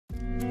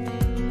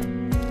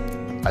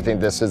I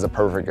think this is a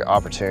perfect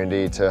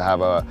opportunity to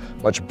have a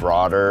much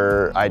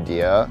broader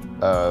idea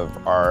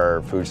of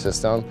our food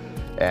system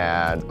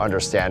and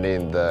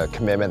understanding the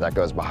commitment that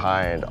goes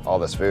behind all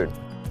this food.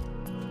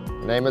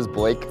 My name is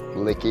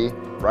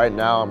Luecke. Right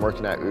now I'm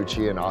working at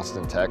Uchi in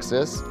Austin,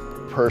 Texas.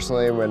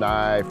 Personally, when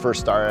I first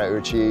started at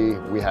Uchi,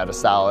 we had a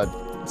salad.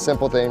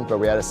 Simple thing, but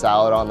we had a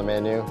salad on the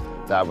menu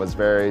that was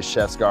very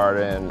Chef's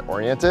Garden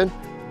oriented.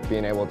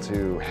 Being able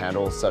to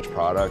handle such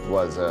product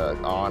was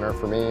an honor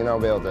for me,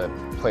 be able to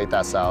plate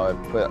that salad,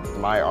 put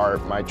my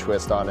art, my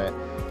twist on it,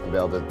 and be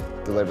able to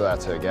deliver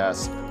that to a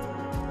guest.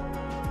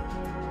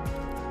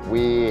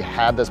 We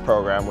had this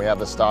program, we have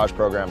the stage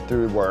program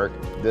through work.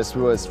 This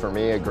was for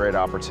me a great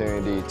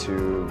opportunity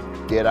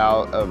to get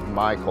out of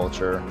my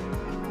culture,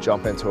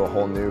 jump into a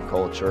whole new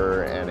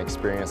culture and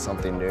experience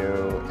something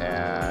new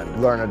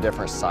and learn a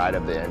different side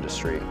of the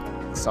industry.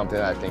 It's something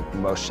that I think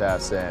most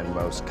chefs and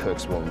most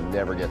cooks will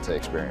never get to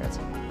experience.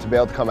 To be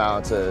able to come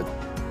out into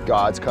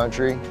God's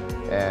country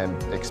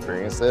and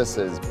experience this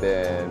has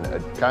been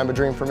kind of a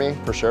dream for me,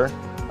 for sure.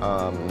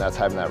 That's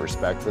having that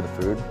respect for the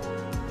food.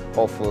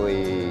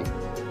 Hopefully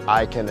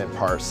I can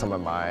impart some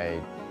of my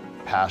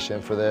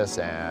passion for this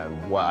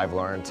and what I've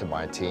learned to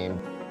my team.